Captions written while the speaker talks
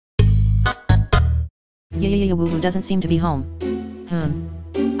Yayayayawuwu doesn't seem to be home.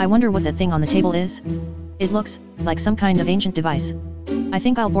 I wonder what that thing on the table is? It looks like some kind of ancient device. I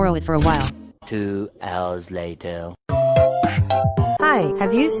think I'll borrow it for a while. 2 hours later. Hi,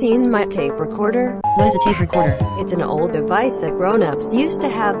 have you seen my tape recorder? What is a tape recorder? It's an old device that grown-ups used to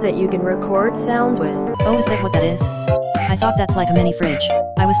have that you can record sounds with. Oh, is that what that is? I thought that's like a mini fridge.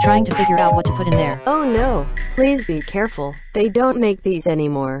 I was trying to figure out what to put in there. Oh no, please be careful. They don't make these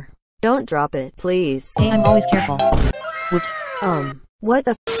anymore. Don't drop it, please. Hey, I'm always careful. Whoops. What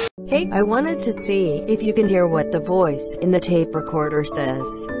the f? Hey, I wanted to see if you can hear what the voice in the tape recorder says.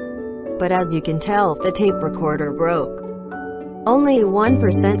 But as you can tell, the tape recorder broke. Only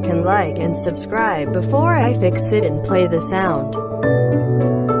 1% can like and subscribe before I fix it and play the sound.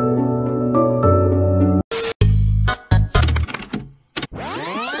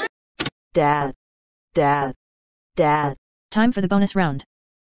 Dad. Dad. Dad. Time for the bonus round.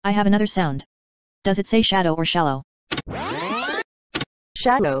 I have another sound. Does it say shadow or shallow?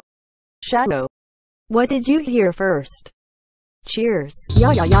 Shadow. Shadow. What did you hear first? Cheers.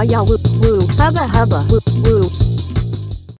 Yayayayawuwu. Hubba hubba. Woo.